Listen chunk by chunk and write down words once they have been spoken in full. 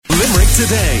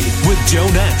Today with Joe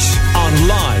Nash on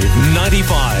Live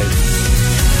 95.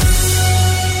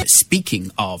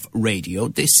 Speaking of radio,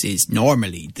 this is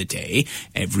normally the day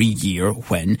every year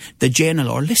when the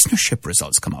JNLR listenership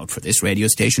results come out for this radio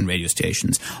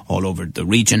stations all over the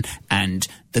region and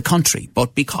the country.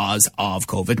 But because of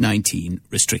COVID-19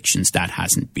 restrictions, that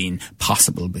hasn't been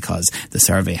possible because the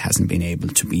survey hasn't been able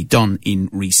to be done in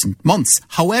recent months.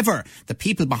 However, the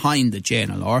people behind the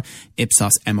JNLR,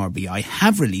 Ipsos MRBI,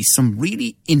 have released some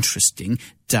really interesting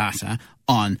data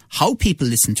on how people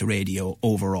listen to radio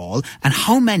overall and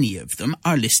how many of them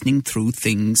are listening through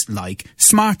things like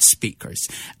smart speakers.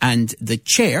 And the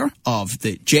chair of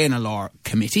the JNLR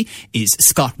committee is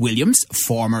Scott Williams,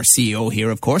 former CEO here,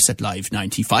 of course, at Live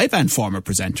 95 and former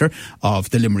presenter of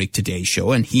the Limerick Today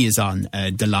show. And he is on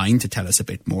the line to tell us a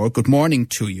bit more. Good morning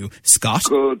to you, Scott.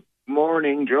 Good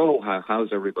morning, Joe.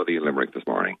 How's everybody in Limerick this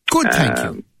morning? Good, thank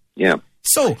you. Yeah.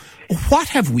 So, what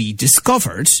have we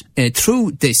discovered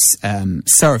through this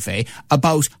survey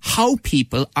about how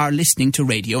people are listening to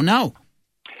radio now?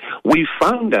 We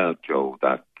found out, Joe,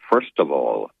 that first of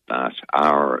all, that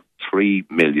our 3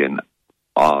 million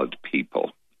odd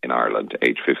people in Ireland,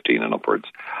 age 15 and upwards,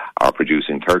 are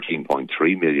producing 13.3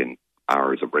 million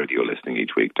hours of radio listening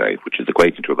each weekday, which is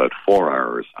equating to about 4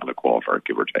 hours and a quarter,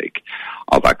 give or take,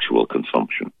 of actual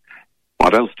consumption.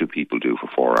 What else do people do for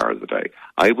 4 hours a day?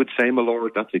 I would say, my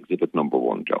lord, that's exhibit number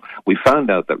one, Joe. We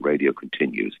found out that radio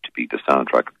continues to be the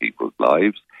soundtrack of people's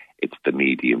lives. It's the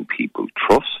medium people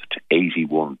trust.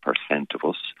 81% of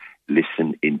us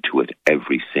listen into it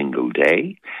every single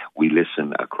day. We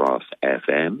listen across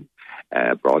FM,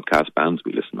 broadcast bands.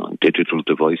 We listen on digital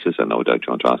devices. I no doubt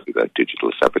you want to ask me about digital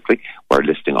separately. We're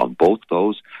listening on both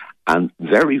those. And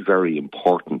very, very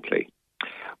importantly,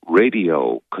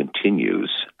 radio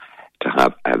continues to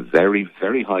have a very,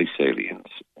 very high salience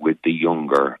with the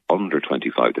younger, under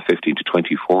 25 to 15 to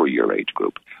 24 year age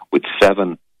group, with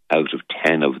 7 out of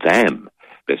 10 of them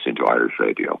listening to Irish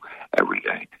radio every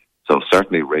day. So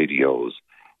certainly radio's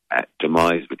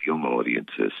demise with young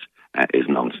audiences is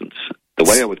nonsense. The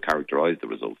way I would characterise the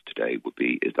results today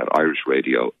is that Irish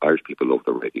people love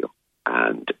the radio,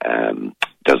 and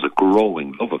there's a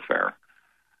growing love affair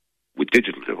with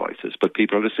digital devices, but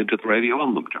people are listening to the radio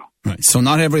on them, Joe. Right, so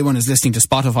not everyone is listening to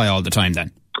Spotify all the time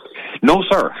then? No,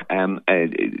 sir.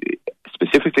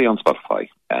 Specifically on Spotify,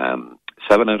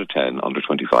 7 out of 10 under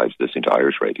 25s listening to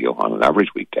Irish radio on an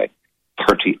average weekday.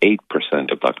 38%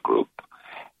 of that group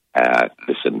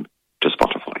listen to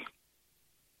Spotify.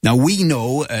 Now, we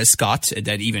know, Scott,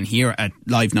 that even here at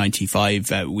Live 95,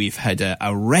 we've had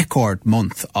a record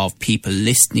month of people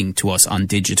listening to us on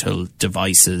digital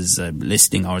devices,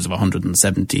 listening hours of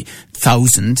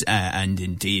 170,000, and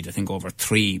indeed, I think over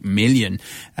 3 million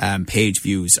page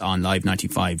views on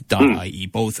live95.ie,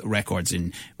 both records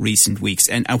in recent weeks.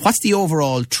 And what's the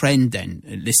overall trend then,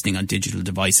 listening on digital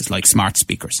devices like smart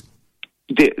speakers?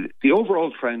 The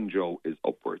overall trend, Joe, is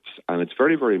upwards, and it's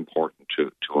very, very important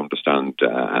to understand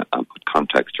and put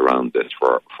context around this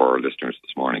for our listeners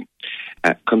this morning.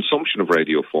 Consumption of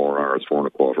radio 4 hours,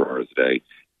 4.25 hours a day.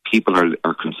 People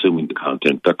are consuming the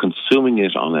content. They're consuming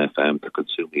it on FM. They're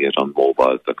consuming it on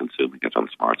mobiles. They're consuming it on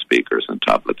smart speakers and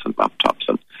tablets and laptops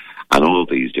and all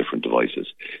these different devices.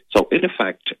 So, in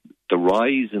effect, the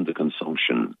rise in the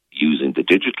consumption using the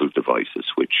digital devices,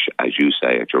 which, as you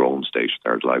say at your own station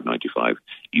there at Live 95,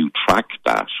 you track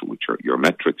that with your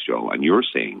metrics, Joe, and you're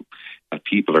seeing that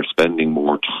people are spending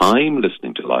more time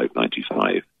listening to Live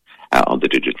 95 on the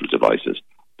digital devices.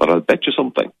 But I'll bet you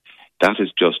something, that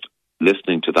is just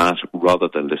listening to that rather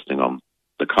than listening on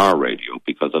the car radio,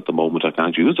 because at the moment I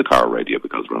can't use the car radio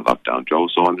because we're in lockdown, Joe,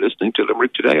 so I'm listening to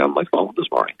Limerick Today on my phone this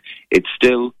morning. It's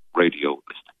still radio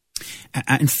listening.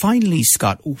 And finally,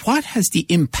 Scott, what has the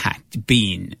impact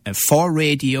been for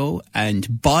radio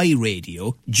and by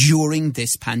radio during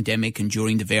this pandemic and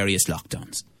during the various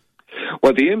lockdowns?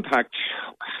 Well, the impact,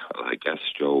 I guess,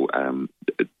 Joe,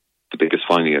 the biggest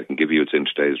finding I can give you, it's in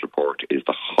today's report, is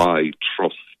the high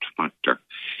trust factor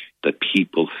that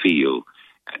people feel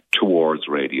towards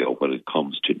radio when it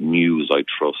comes to news I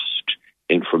trust,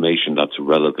 information that's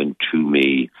relevant to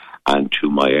me and to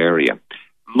my area.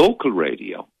 Local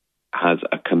radio has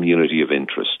a community of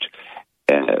interest.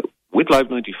 With Live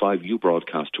 95, you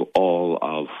broadcast to all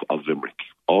of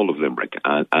Limerick,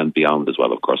 and beyond as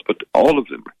well, of course, but all of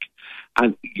Limerick.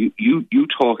 And you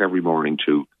talk every morning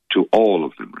to all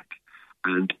of Limerick.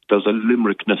 And there's a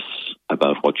Limerickness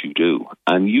about what you do.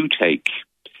 And you take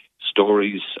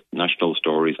stories, national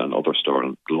stories and other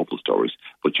global stories,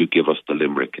 but you give us the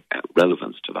Limerick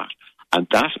relevance to that. And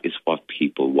that is what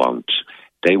people want.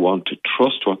 They want to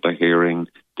trust what they're hearing.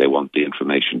 They want the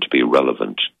information to be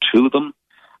relevant to them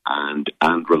and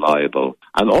reliable,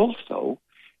 and also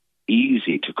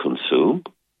easy to consume,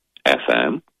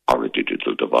 FM or a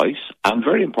digital device, and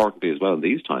very importantly as well in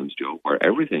these times, Joe, where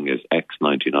everything is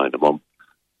 $99 a month,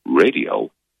 radio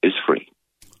is free.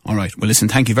 All right. Well, listen,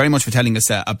 thank you very much for telling us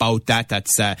about that.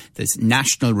 That's this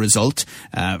national result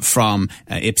from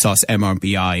Ipsos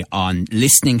MRBI on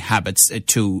listening habits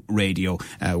to radio,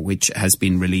 which has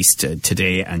been released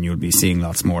today, and you'll be seeing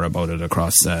lots more about it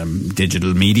across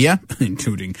digital media,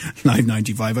 including Live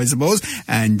 95, I suppose,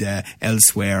 and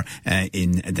elsewhere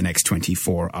in the next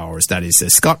 24 hours. That is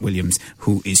Scott Williams,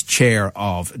 who is chair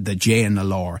of the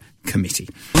JNLR Committee.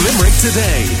 Limerick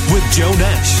Today with Joe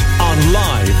Nash on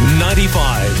Live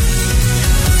 95.